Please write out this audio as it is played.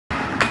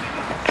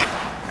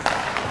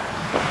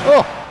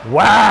Oh,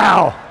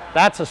 wow.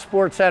 That's a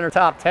Sports Center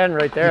top 10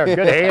 right there.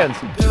 Good hands.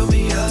 Build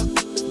me up,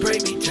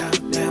 break me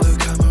down, never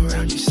come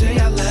around. You say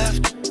I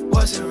left,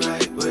 wasn't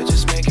right, we're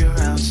just making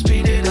rounds.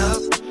 Speed it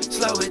up,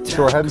 slow it down.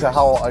 So we're heading to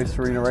Howell Ice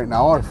Arena right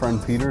now. Our friend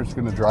Peter is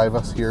going to drive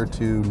us here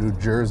to New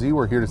Jersey.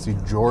 We're here to see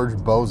George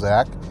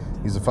Bosak.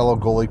 He's a fellow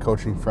goalie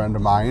coaching friend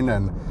of mine,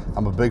 and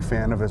I'm a big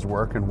fan of his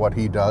work and what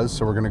he does.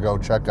 So we're going to go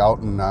check out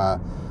and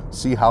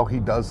see how he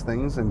does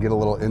things and get a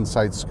little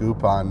inside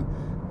scoop on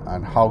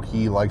how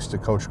he likes to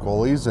coach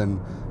goalies.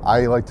 And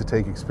I like to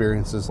take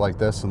experiences like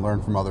this and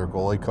learn from other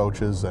goalie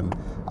coaches, and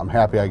I'm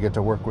happy I get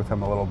to work with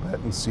him a little bit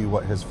and see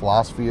what his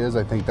philosophy is.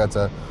 I think that's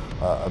a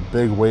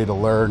big way to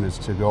learn, is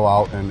to go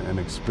out and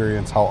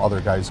experience how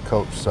other guys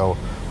coach. So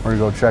we're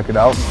gonna go check it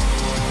out.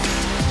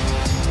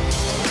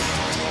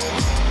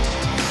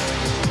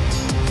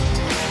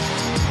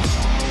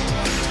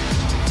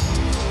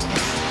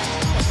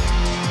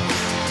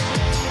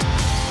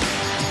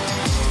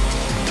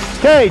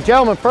 Okay,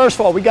 gentlemen, first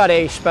of all, we got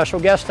a special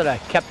guest today.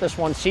 Kept this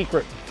one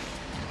secret.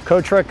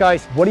 Coach Rick,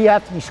 guys, what do you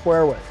have to be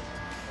square with?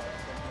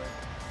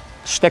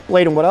 Stick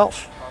blade and what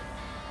else?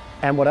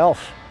 And what else?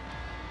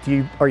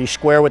 Are you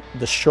square with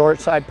the short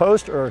side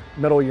post or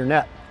middle of your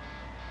net?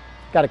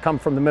 Got to come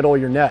from the middle of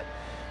your net.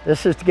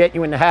 This is to get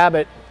you in the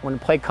habit when the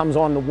play comes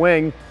on the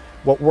wing.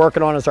 What we're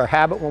working on is our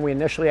habit when we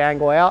initially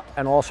angle out,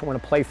 and also when a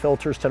play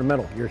filters to the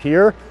middle. You're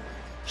here,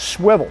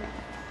 swivel.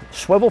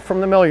 Swivel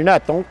from the middle of your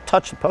net. Don't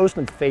touch the post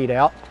and fade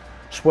out.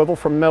 Swivel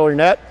from the middle of your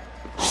net,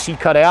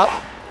 C-cut out,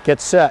 get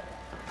set.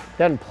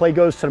 Then play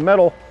goes to the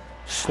middle,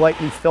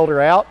 slightly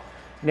filter out.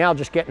 Now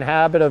just get in the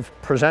habit of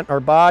presenting our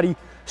body,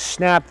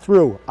 snap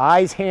through,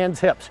 eyes, hands,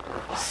 hips.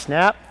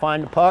 Snap,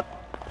 find the puck,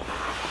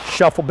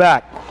 shuffle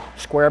back,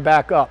 square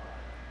back up.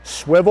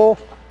 Swivel,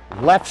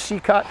 left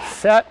C-cut,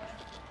 set,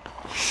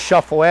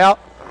 shuffle out,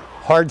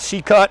 hard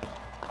C-cut,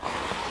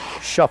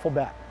 shuffle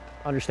back.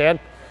 Understand?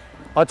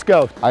 Let's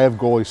go. I have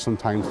goalies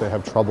sometimes that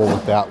have trouble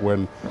with that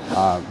when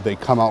they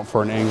come out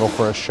for an angle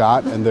for a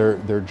shot, and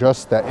they're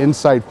just, that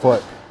inside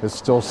foot is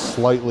still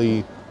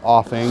slightly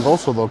off angle,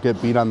 so they'll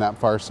get beat on that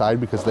far side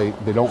because they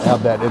don't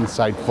have that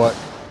inside foot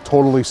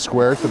totally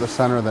square to the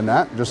center of the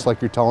net, just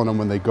like you're telling them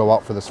when they go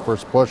out for this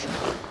first push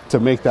to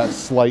make that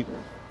slight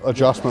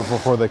adjustment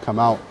before they come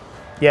out.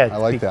 Yeah, I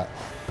like that.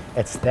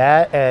 It's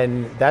that,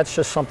 and that's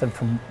just something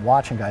from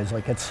watching guys.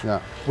 Like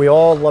we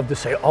all love to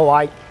say,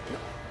 oh,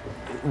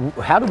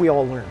 how do we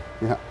all learn?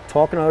 Yeah.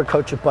 Talking to other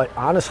coaches, but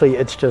honestly,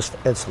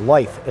 it's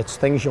life. It's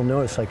things you'll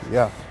notice. Like,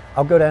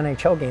 I'll go to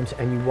NHL games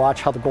and you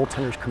watch how the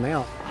goaltenders come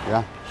out.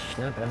 Yeah.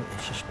 Snap out.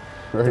 It's just,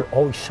 they're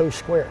always so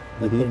square.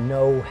 Like they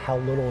know how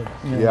little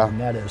the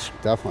net is.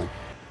 Definitely.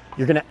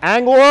 You're gonna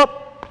angle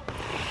up,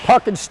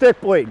 puck and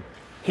stick blade.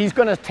 He's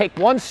gonna take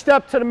one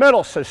step to the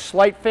middle, so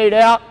slight fade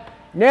out.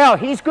 Now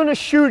he's gonna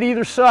shoot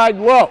either side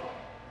low.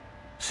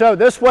 So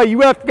this way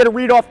you have to get a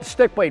read off the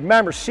stick blade.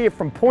 Remember, see it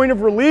from point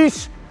of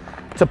release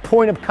to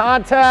point of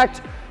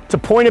contact to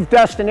point of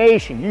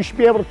destination. You should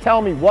be able to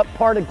tell me what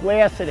part of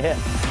glass it hit.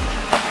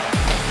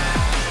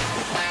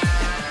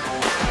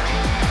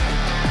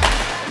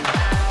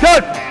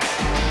 Good.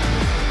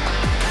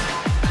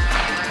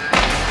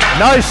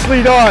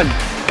 Nicely done.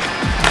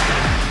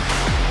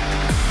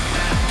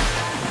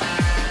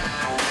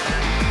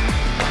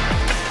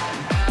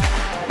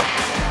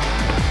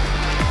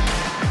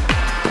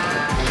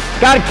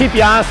 Got to keep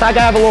you honest. I got to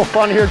have a little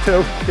fun here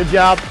too. Good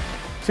job.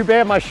 Too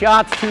bad my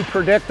shot's too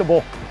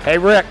predictable. Hey,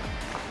 Rick,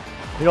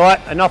 you know what?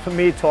 Enough of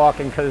me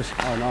talking, because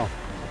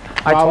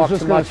I was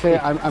just going to say,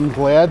 I'm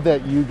glad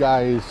that you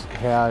guys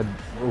had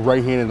a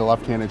right-handed and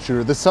left-handed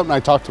shooter. This is something I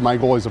talk to my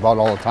goalies about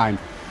all the time,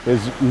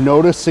 is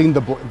noticing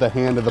the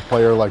hand of the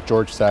player, like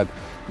George said.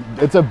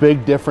 It's a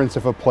big difference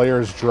if a player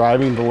is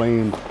driving the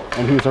lane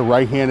and he's a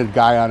right-handed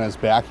guy on his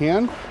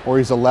backhand, or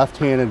he's a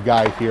left-handed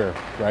guy here,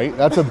 right?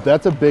 That's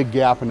a big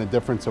gap in the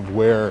difference of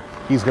where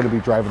he's going to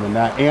be driving the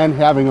net, and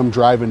having him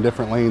drive in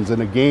different lanes. In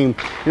a game,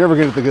 you're never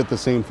going to get the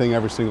same thing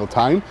every single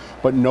time,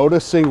 but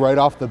noticing right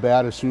off the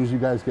bat, as soon as you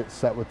guys get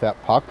set with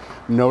that puck,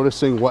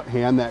 noticing what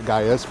hand that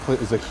guy is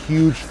a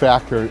huge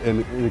factor,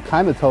 and it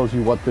kind of tells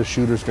you what this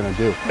shooter's going to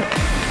do.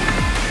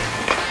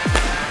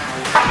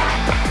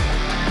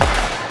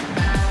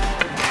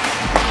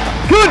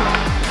 Good.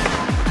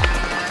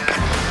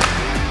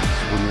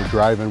 When you're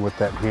driving with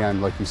that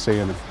hand, like you say,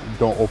 and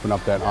don't open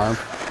up that arm,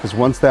 because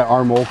once that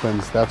arm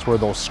opens, that's where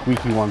those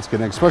squeaky ones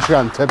get in, especially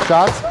on tip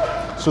shots.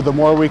 So the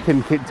more we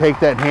can take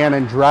that hand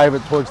and drive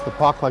it towards the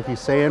puck, like he's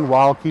saying,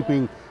 while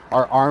keeping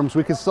our arms,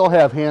 we can still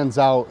have hands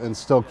out and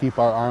still keep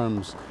our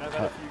arms.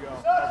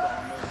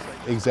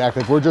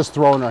 Exactly. If we're just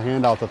throwing our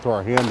hand out to throw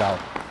our hand out,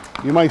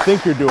 you might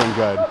think you're doing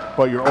good,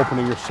 but you're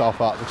opening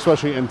yourself up,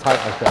 especially in tight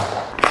like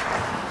that.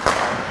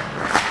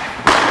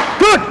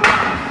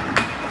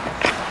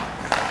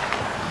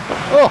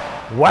 Oh,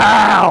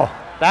 wow.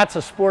 That's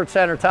a Sports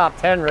Center top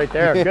 10 right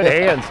there. Good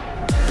hands.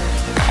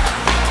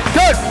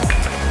 Good.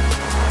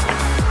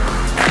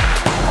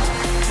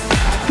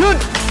 Good.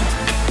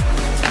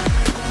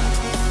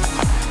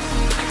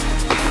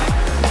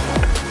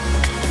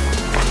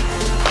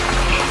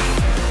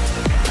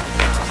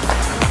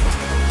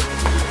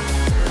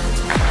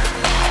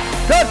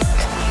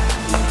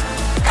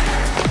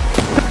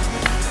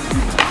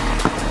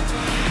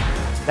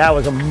 That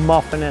was a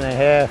muffin and a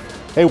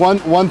half. Hey,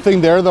 one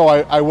thing there though,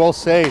 I will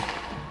say,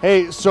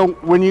 hey, so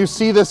when you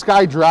see this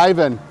guy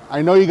driving,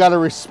 I know you got to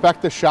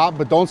respect the shot,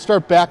 but don't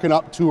start backing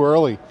up too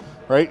early,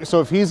 right?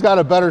 So if he's got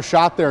a better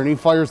shot there and he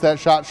fires that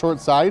shot short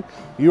side,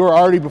 you are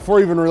already, before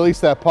you even release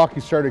that puck,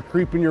 you started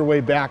creeping your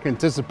way back,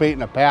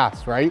 anticipating a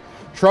pass, right?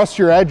 Trust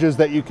your edges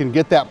that you can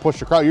get that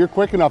push across. You're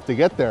quick enough to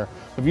get there.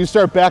 If you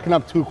start backing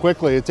up too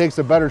quickly, it takes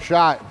a better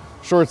shot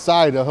short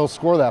side, he'll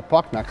score that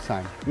puck next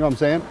time. You know what I'm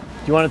saying?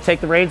 Do you want to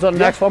take the reins on the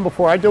next one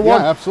before I do one?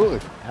 Yeah,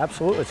 absolutely.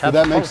 Absolutely. Did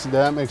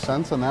that make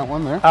sense on that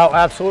one there? Oh,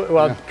 absolutely.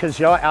 Well, because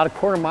you know, out of the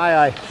corner of my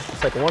eye,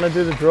 it's like I want to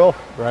do the drill.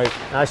 Right.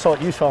 And I saw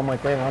what you saw. I'm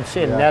like, man, I'm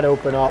seeing net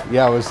open up.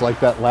 Yeah, it was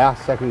like that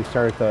last second you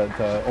started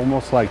to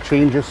almost like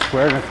change your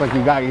square, and it's like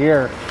you got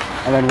here,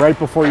 and then right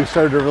before you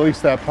started to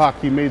release that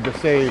puck, you made the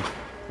save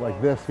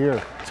like this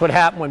here. That's what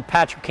happened when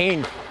Patrick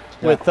Kane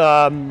with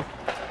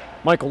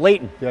Michael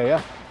Layton.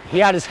 Yeah. He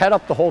had his head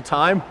up the whole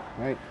time.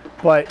 Right.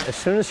 But as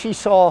soon as he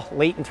saw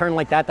Layton turn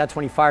like that, that's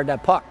when he fired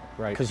that puck.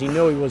 Right. Because he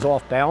knew he was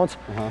off balance.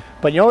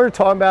 But you know what we were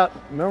talking about?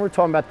 Remember we were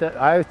talking about that?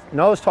 I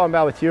was talking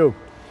about with you.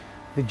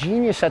 The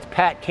genius that's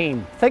Pat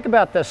Kane. Think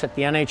about this at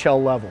the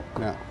NHL level.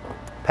 Yeah.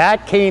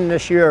 Pat Kane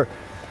this year,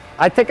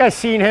 I think I've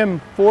seen him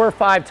 4 or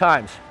 5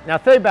 times. Now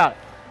think about it.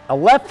 A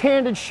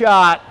left-handed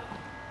shot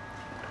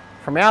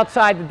from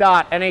outside the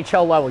dot,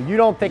 NHL level. You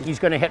don't think he's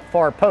going to hit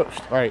far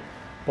post. Right.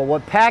 But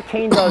what Pat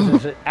Kane does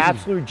is an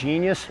absolute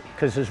genius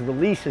because his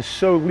release is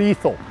so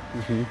lethal.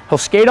 He'll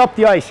skate up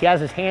the ice. He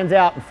has his hands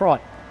out in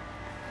front.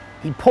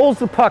 He pulls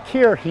the puck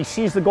here. He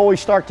sees the goalie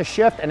start to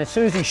shift, and as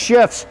soon as he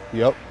shifts,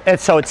 and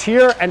so it's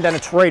here, and then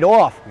it's right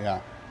off.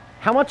 Yeah.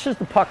 How much does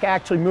the puck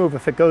actually move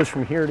if it goes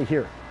from here to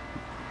here?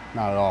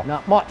 Not at all.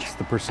 Not much. It's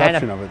the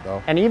perception of it,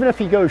 though. And even if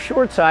he goes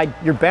short side,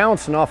 you're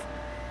balanced enough.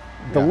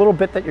 The little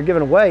bit that you're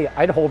giving away,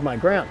 I'd hold my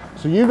ground.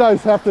 So you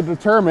guys have to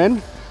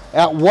determine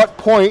at what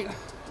point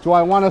do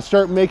I want to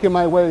start making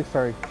my way,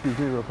 sorry, excuse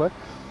me real quick.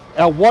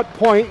 At what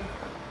point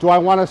do I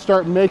want to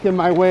start making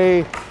my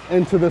way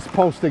into this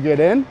post to get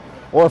in?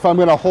 Or if I'm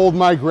going to hold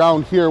my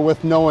ground here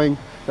with knowing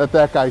that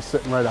that guy's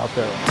sitting right out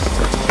there.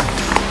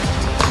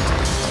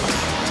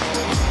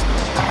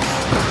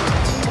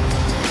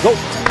 Go.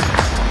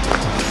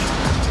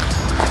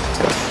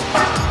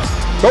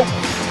 Go.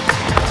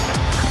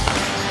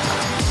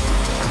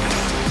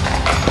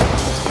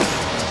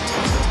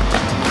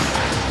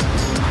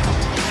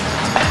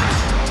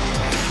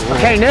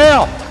 Okay,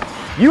 now,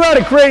 you had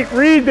a great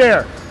read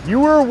there. You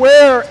were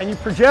aware and you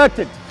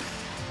projected.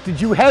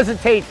 Did you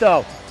hesitate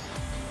though?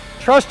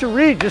 Trust your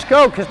read, just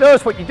go, because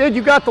notice what you did,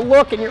 you got the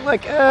look and you're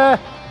like,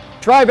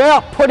 drive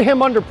out, put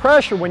him under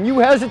pressure. When you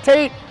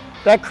hesitate,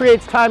 that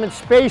creates time and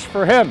space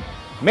for him.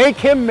 Make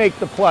him make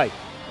the play.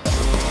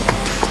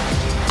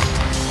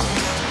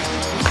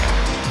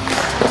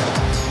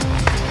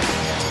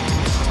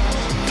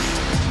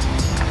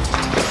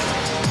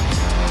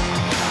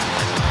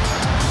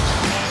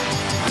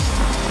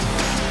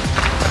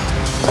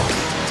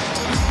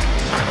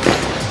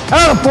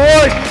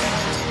 Attaboy!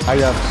 I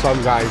have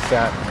some guys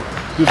that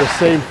do the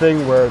same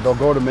thing where they'll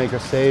go to make a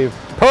save.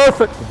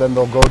 Perfect. But then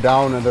they'll go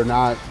down and they're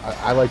not,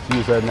 I like to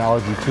use that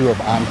analogy too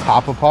of on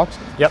top of pucks.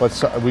 Yep.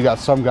 But we got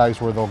some guys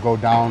where they'll go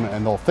down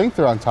and they'll think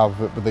they're on top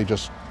of it, but they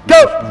just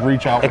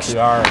reach out with the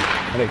arm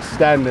and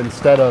extend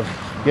instead of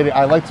getting,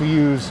 I like to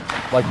use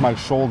like my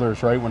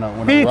shoulders, right? When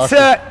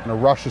a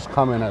rush is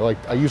coming,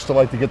 I used to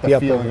like to get the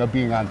feeling of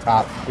being on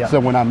top. So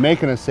when I'm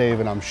making a save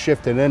and I'm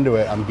shifting into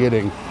it, I'm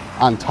getting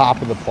on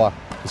top of the puck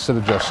instead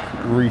of just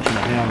reaching a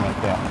hand like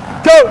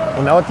that. Go!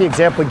 Well, now with the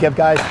example we give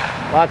guys,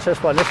 watch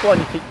this one. This one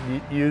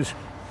you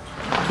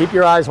keep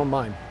your eyes on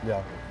mine.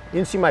 Yeah. You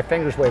can see my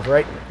fingers wave,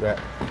 right? Yeah.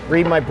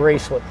 Read my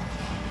bracelet.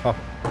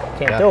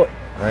 Can't do it.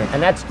 Right.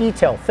 And that's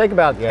detail. Think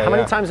about it. Yeah, How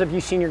many times have you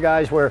seen your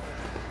guys where,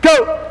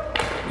 go!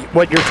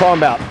 What you're talking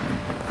about.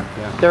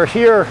 Yeah. They're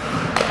here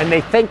and they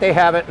think they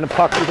have it and the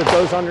puck either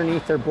goes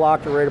underneath their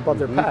block or right above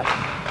their pad.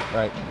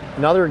 Right.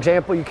 Another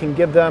example you can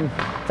give them,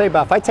 think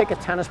about if I take a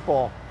tennis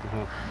ball,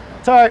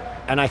 it's all right,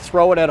 and I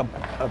throw it at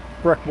a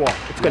brick wall,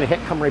 it's going to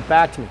come right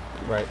back to me.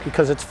 Right.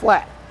 Because it's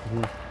flat.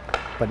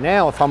 But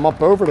now if I'm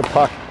up over the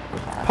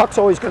puck's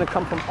always going to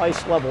come from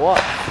ice level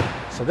up.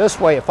 So this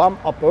way, if I'm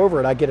up over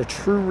it, I get a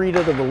true read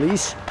of the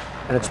release,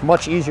 and it's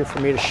much easier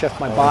for me to shift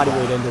my body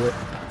weight into it.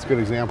 That's a good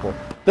example.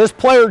 This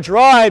player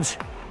drives,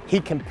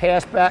 he can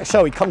pass back.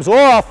 So he comes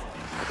off,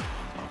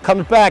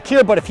 comes back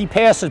here, but if he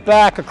passes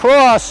back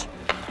across,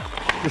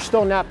 you're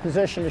still in that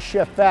position to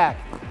shift back.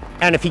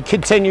 And if he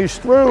continues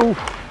through,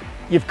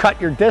 you've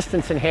cut your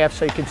distance in half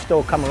so you can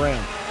still come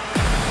around.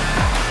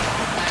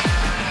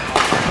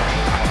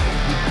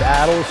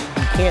 Battles,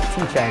 you can't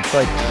teach that. It's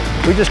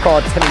like, we just call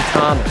it Timmy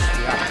Thomas.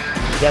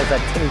 He has that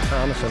Timmy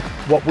Thomas. And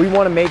what we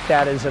want to make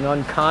that is an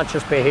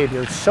unconscious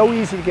behavior. It's so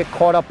easy to get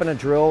caught up in a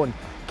drill and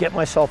get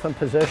myself in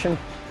position.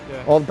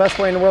 Well, the best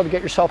way in the world to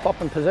get yourself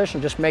up in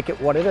position, just make it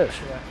what it is.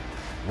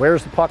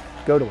 Where's the puck?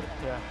 Go to it.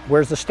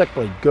 Where's the stick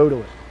blade? Go to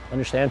it.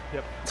 Understand?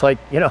 It's like,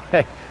 you know,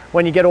 hey,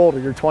 when you get older,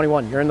 you're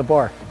 21, you're in the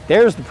bar.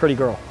 There's the pretty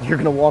girl. You're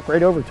going to walk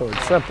right over to her.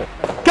 It's simple.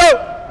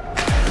 Go!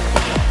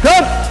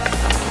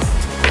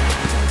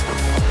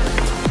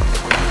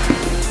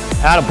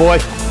 Attaboy.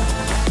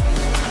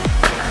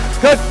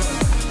 Good.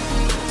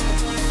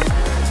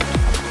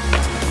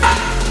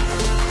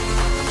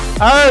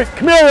 All right,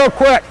 come here real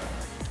quick.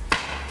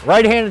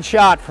 Right-handed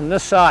shot from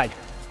this side.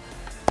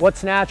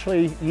 What's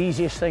naturally the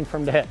easiest thing for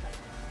him to hit?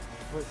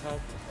 Short side.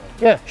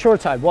 Yeah,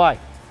 short side. Why?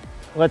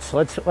 Let's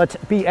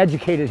be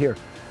educated here.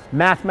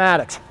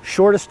 Mathematics.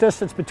 Shortest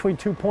distance between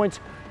 2 points,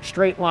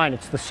 straight line.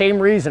 It's the same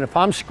reason. If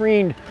I'm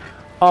screened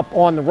up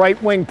on the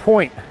right wing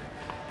point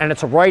and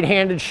it's a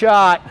right-handed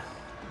shot,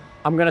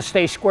 I'm going to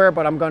stay square,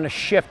 but I'm going to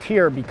shift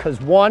here because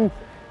one,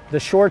 the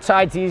short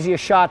side's the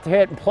easiest shot to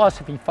hit, and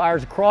plus if he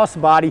fires across the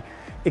body,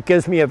 it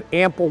gives me an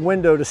ample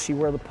window to see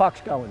where the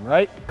puck's going,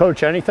 right?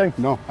 Coach, anything?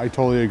 No, I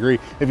totally agree.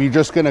 If you're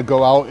just gonna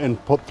go out and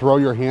throw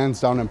your hands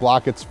down and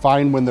block, it's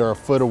fine when they're a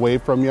foot away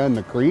from you in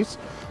the crease.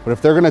 But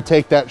if they're gonna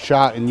take that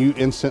shot and you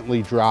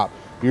instantly drop,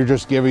 you're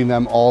just giving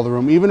them all the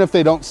room. Even if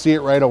they don't see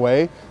it right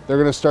away, they're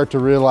gonna start to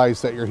realize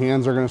that your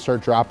hands are gonna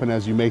start dropping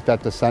as you make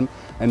that descent.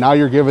 And now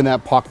you're giving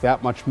that puck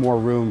that much more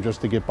room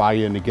just to get by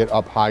you and to get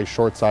up high,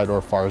 short side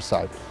or far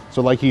side.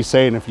 So like he's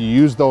saying, if you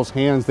use those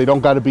hands, they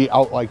don't gotta be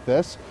out like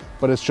this,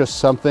 but it's just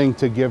something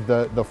to give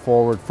the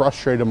forward,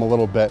 frustrate them a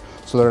little bit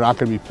so they're not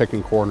gonna be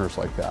picking corners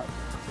like that.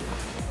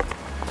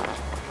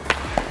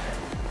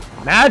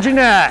 Imagine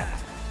that.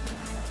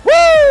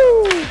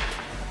 Woo!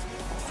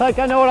 It's like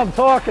I know what I'm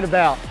talking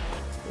about.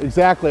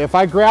 Exactly. If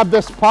I grab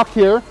this puck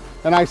here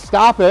and I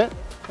stop it,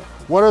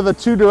 what are the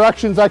two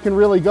directions I can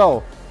really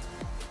go?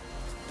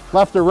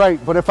 Left or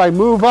right. But if I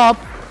move up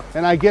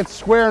and I get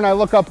square and I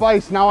look up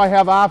ice, now I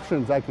have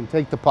options. I can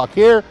take the puck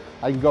here,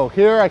 I can go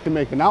here, I can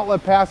make an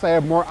outlet pass, I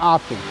have more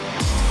options.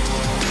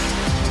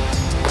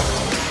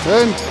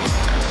 Good.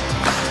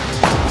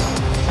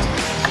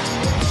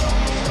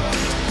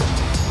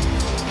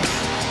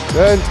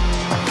 Good.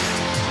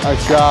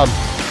 Nice job.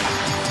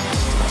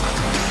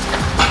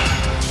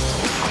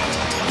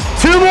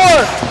 Two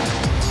more.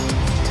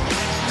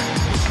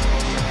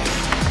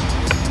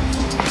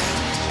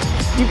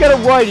 You get a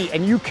righty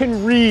and you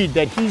can read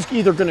that he's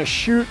either going to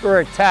shoot or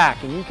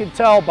attack, and you can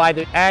tell by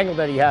the angle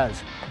that he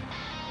has.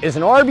 Is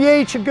an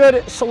RBH a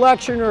good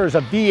selection or is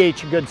a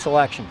VH a good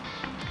selection?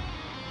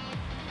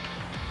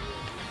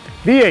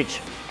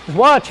 VH. Because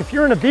watch, if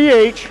you're in a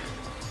VH,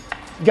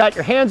 you got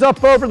your hands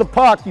up over the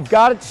puck, you've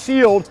got it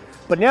sealed,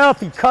 but now if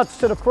he cuts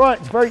to the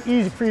front, it's very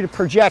easy for you to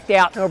project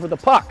out and over the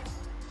puck.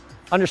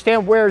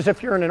 Understand? Whereas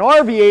if you're in an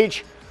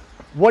RVH,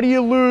 what do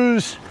you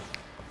lose?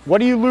 What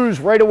do you lose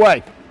right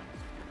away?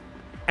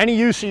 Any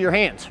use of your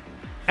hands.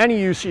 Any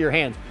use of your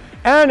hands.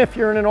 And if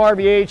you're in an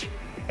RVH,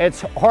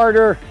 it's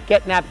harder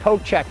getting that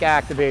poke check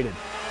activated.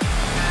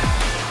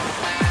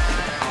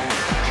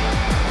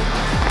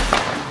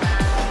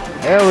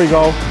 There we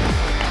go.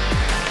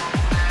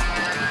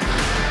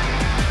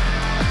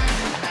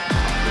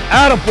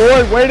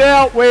 Attaboy, way to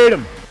outweight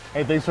him.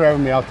 Hey, thanks for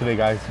having me out today,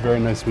 guys. Very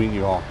nice meeting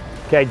you all.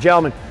 Okay,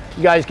 gentlemen,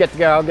 you guys get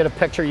together. I'll get a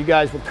picture of you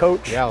guys with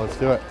Coach. Yeah, let's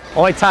do it.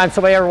 Only time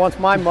somebody ever wants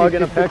my mug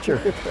in a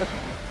picture.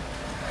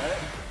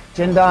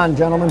 Gin Don,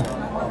 gentlemen.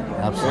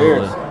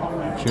 Absolutely.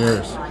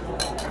 Cheers.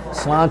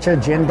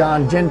 Slancha, Gin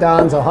Don. Gin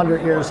Don's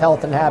 100 years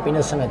health and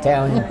happiness in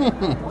Italian.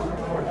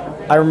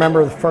 I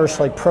remember the first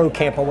pro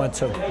camp I went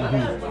to.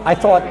 I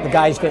thought the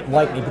guys didn't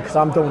like me because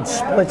I'm doing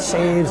split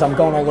saves, I'm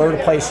going all over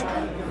the place.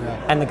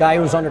 And the guy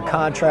who was under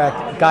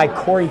contract, guy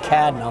Corey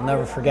Cadden, I'll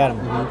never forget him.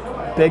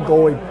 Big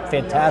goalie,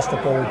 fantastic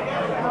goalie.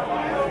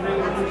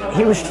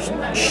 He was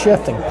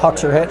shifting,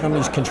 pucks are hitting him,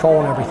 he's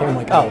controlling everything. I'm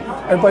like, oh,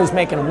 everybody's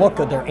making him look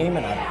good, they're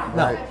aiming at him.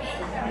 No.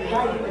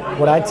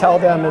 What I tell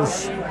them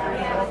is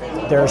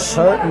there are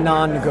certain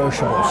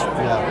non-negotiables.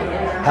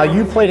 Yeah. How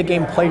you play the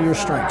game, play to your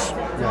strengths.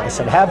 I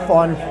said, have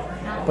fun,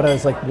 but I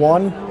was like,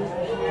 one,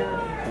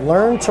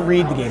 learn to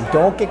read the game.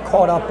 Don't get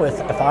caught up with,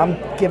 if I'm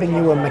giving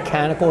you a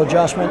mechanical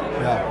adjustment,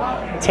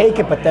 take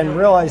it, but then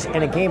realize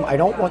in a game, I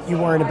don't want you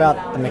worrying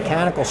about the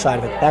mechanical side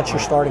of it. That's your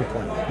starting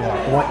point.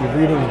 I want you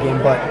reading the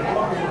game, but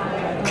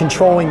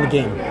controlling the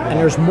game. And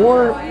there's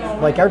more,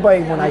 like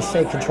everybody, when I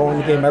say controlling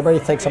the game,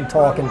 everybody thinks I'm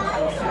talking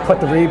put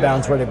the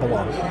rebounds where they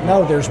belong.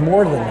 No, there's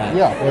more than that.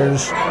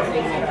 There's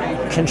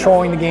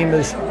controlling the game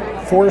is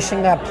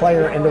forcing that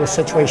player into a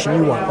situation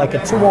you want. Like a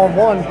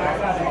 2-on-1,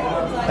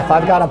 if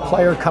I've got a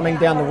player coming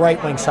down the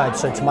right wing side,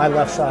 so it's my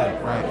left side,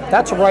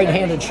 that's a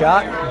right-handed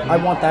shot.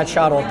 I want that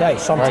shot all day.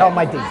 So I'm telling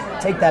my D,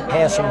 take that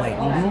passing lane.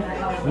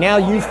 Now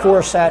you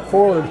force that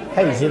forward.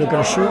 Hey, he's either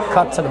going to shoot,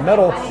 cut to the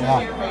middle.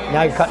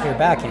 Now you're cutting your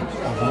backhand.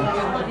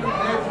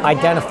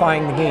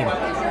 Identifying the game.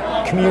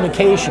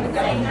 Communication.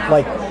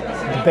 Like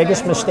the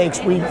biggest mistakes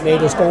we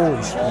made as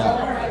goalies.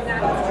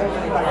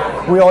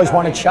 We always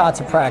wanted shots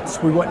in practice.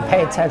 We wouldn't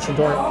pay attention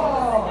during.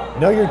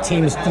 Know your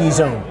team's D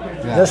zone.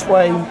 This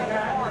way,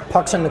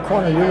 puck's in the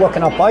corner, you're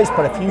looking up ice,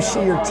 but if you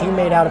see your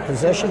teammate out of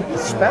position,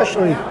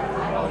 especially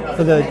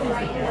for the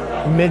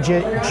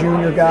midget,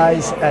 junior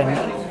guys,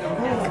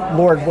 and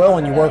Lord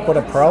willing, you work with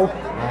a pro,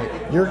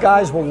 your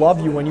guys will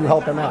love you when you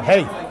help them out.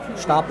 Hey,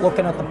 stop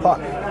looking at the puck.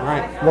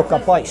 Look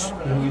up ice.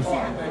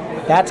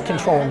 That's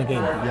controlling the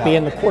game.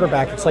 Being the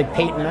quarterback, it's like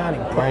Peyton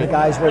Manning, putting the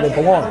guys where they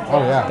belong. Oh,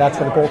 yeah. That's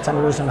what a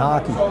goaltender is in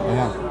hockey.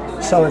 Yeah.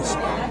 So it's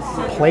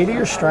play to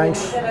your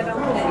strengths,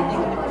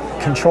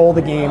 control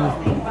the game,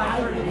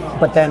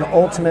 but then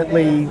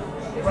ultimately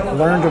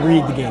learn to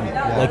read the game.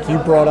 Like you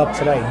brought up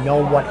today,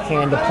 know what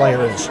hand a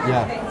player is.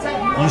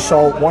 Yeah. You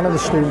saw one of the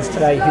students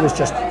today, he was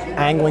just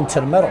angling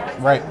to the middle.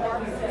 Right.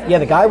 Yeah,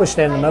 the guy was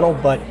standing in the middle,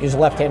 but he was a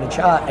left-handed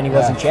shot, and he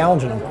wasn't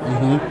challenging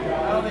him.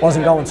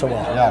 Wasn't going so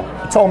well.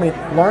 Yeah. He told me,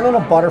 learning a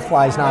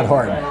butterfly is not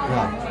hard.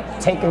 Yeah.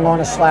 Taking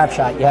on a slap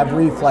shot, you have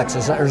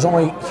reflexes.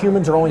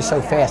 Humans are only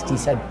so fast. He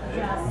said,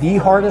 the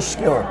hardest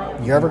skill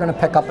you're ever going to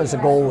pick up as a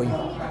goalie,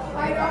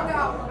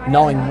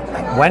 knowing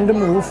when to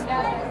move,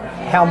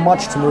 how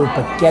much to move,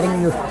 but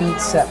getting your feet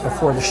set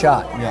before the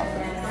shot.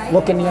 Yeah.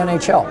 Look in the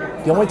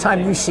NHL. The only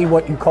time you see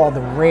what you call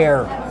the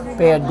rare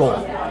bad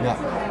goal,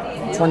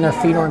 it's when their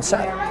feet aren't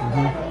set.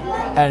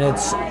 And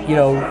it's,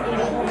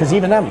 because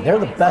even them, they're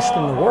the best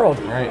in the world.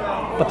 Right.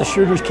 But the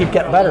shooters keep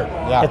getting better.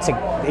 Yeah. It's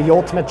the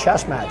ultimate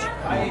chess match.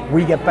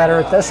 We get better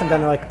at this, and then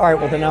they're like, all right,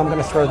 well, then now I'm going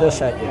to throw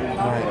this at you.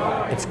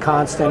 Right. It's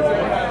constant.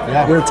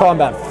 Yeah. We were talking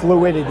about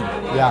fluidity.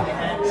 Yeah,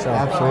 So.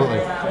 absolutely.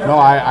 No,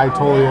 I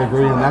totally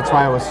agree, and that's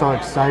why I was so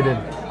excited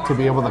to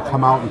be able to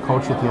come out and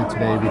coach with you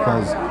today,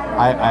 because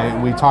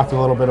we talked a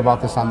little bit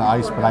about this on the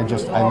ice, but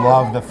I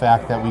love the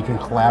fact that we can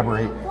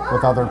collaborate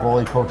with other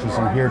goalie coaches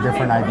and hear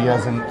different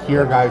ideas and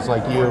hear guys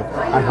like you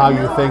on how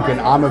you think. And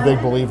I'm a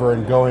big believer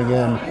in going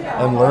in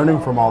and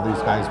learning from all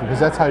these guys, because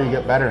that's how you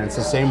get better. And it's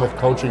the same with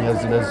coaching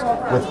as it is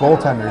with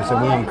goaltenders.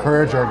 And we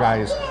encourage our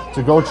guys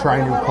to go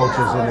try new coaches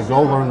and to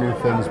go learn new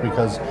things,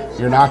 because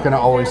you're not going to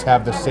always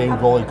have the same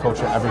goalie coach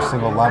at every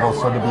single level.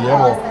 So to be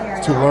able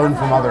to learn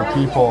from other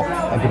people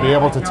and to be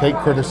able to take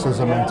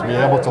criticism and to be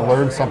able to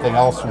learn something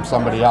else from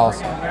somebody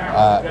else,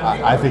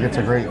 I think it's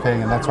a great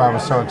thing, and that's why I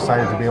was so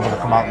excited to be able to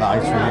come out on the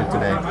ice with you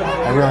today.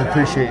 I really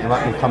appreciate you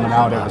letting me coming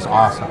out. It was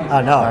awesome.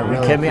 Oh, no, are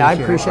you kidding me? I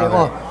appreciate it.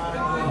 Well,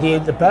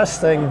 the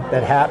best thing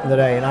that happened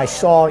today, and I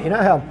saw, you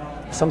know how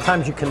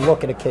sometimes you can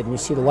look at a kid and you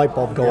see the light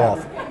bulb go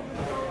off.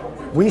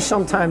 We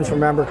sometimes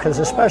remember, because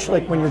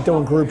especially when you're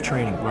doing group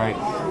training, right?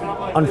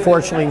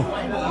 Unfortunately,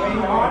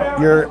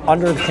 you're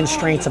under the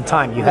constraints of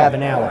time. You have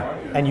an hour,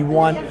 and you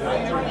want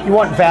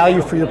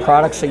value for your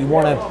product, so you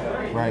want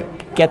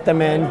to get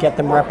them in, get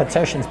them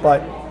repetitions.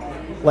 But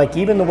like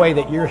even the way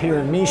that you're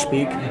hearing me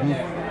speak,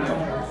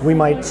 we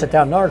might sit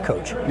down and our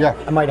coach. Yeah.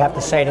 I might have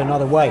to say it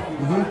another way.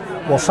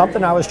 Well,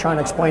 something I was trying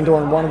to explain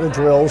during one of the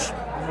drills,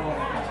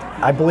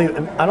 I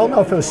don't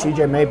know if it was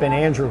CJ, may have been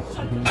Andrew.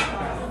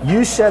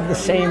 You said the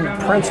same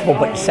principle,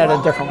 but you said it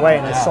a different way,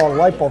 and I saw a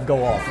light bulb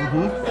go off.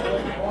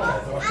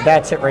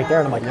 That's it right there,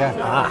 and I'm like,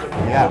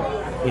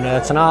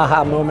 it's an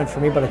aha moment for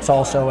me, but it's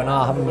also an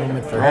aha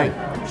moment for him.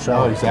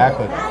 So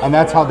exactly, and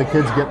that's how the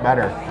kids get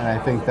better. And I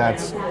think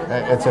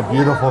it's a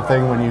beautiful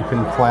thing when you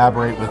can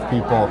collaborate with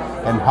people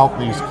and help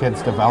these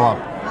kids develop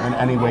in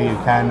any way you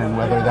can, and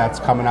whether that's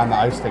coming on the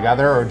ice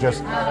together or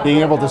just being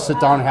able to sit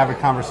down and have a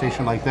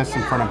conversation like this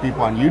in front of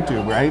people on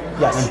YouTube, right?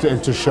 Yes.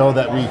 And to show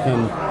that we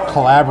can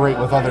collaborate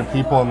with other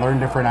people and learn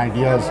different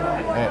ideas,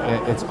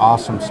 it's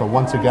awesome. So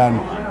once again,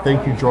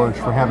 thank you, George,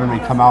 for having me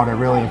come out. I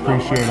really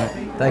appreciate it.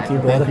 Thank you,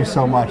 brother. Thank you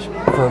so much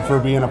for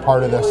being a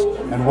part of this.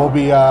 And we'll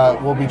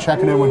be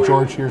checking in with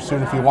George here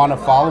soon. If you want to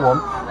follow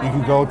him, you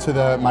can go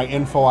to my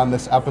info on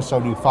this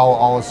episode. You can follow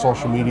all his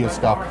social media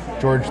stuff.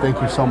 George,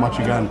 thank you so much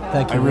again.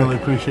 Thank you. I really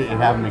appreciate you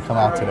having me come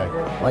out today.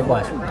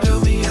 Likewise.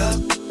 Fill me up,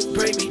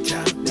 break me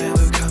down,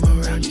 never come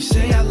around. You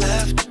say I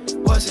left,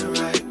 wasn't right.